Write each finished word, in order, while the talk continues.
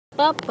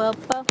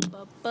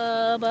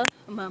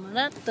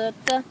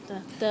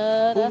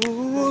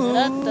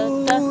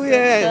Ooh,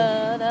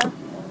 yeah.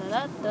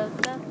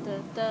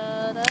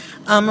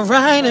 I'm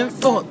writing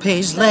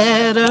 4-page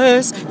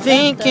letters,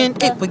 thinking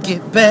it would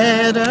get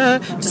better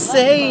to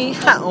say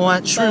how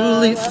I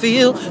truly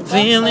feel.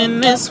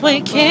 Feeling this way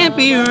can't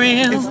be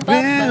real. It's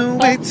been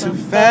way too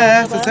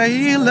fast to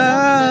say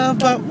love,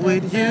 but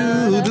with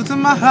you, due to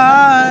my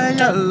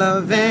higher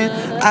loving,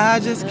 I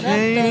just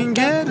can't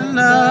get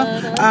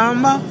enough.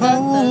 I'm a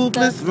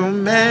hopeless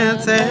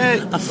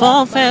romantic. I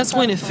fall fast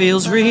when it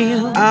feels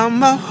real.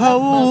 I'm a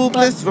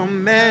hopeless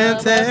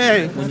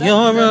romantic. When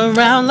you're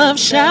around, love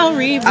shall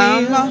reveal.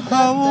 I'm a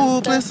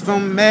hopeless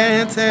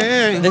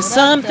romantic. There's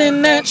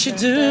something that you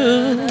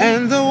do,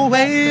 and the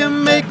way you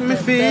make me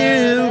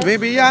feel,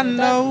 baby, I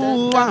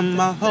know I'm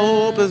a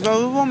hopeless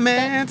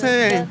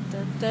romantic.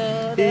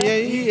 Yeah,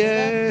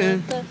 yeah.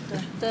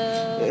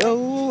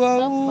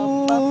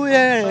 Oh,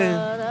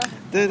 yeah.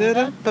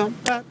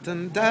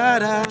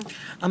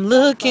 I'm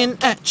looking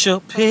at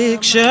your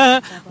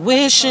picture,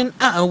 wishing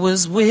I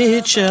was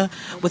with you.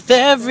 With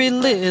every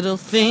little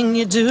thing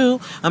you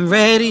do, I'm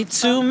ready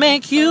to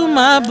make you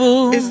my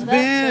boo. It's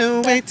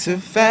been way too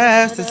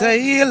fast to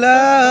say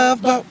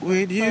love, but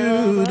with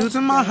you, due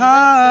to my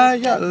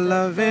higher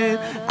loving,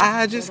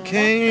 I just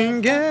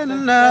can't get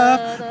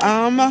enough.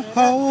 I'm a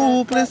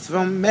hopeless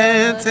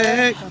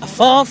romantic. I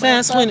fall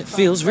fast when it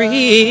feels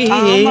real.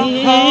 I'm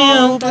a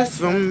hopeless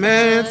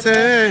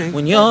romantic.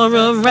 When you're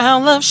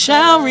around, love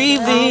shall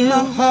reveal. I'm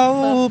a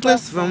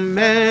hopeless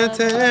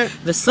romantic.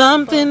 There's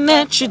something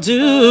that you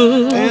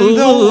do, and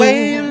the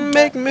way you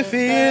make me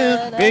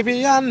feel,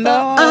 baby, I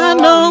know I'm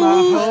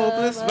a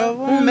hopeless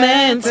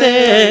romantic.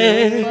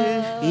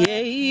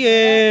 Yeah,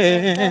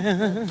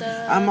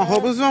 yeah. I'm a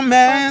hopeless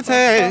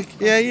romantic.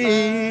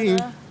 Yeah.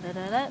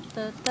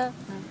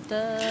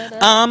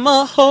 I'm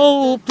a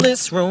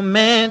hopeless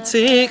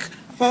romantic.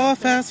 Fall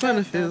fast when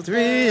it feels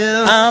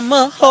real. I'm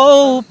a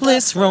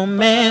hopeless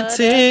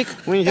romantic.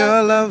 When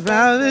your love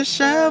vows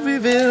shall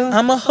reveal.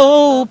 I'm a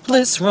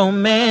hopeless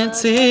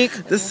romantic.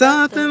 There's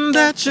something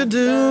that you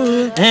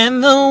do,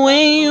 and the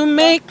way you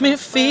make me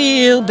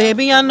feel,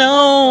 baby, I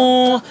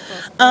know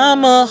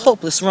I'm a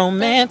hopeless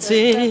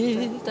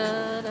romantic.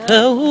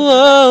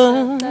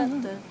 Oh,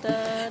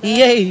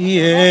 yeah,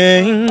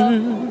 yeah.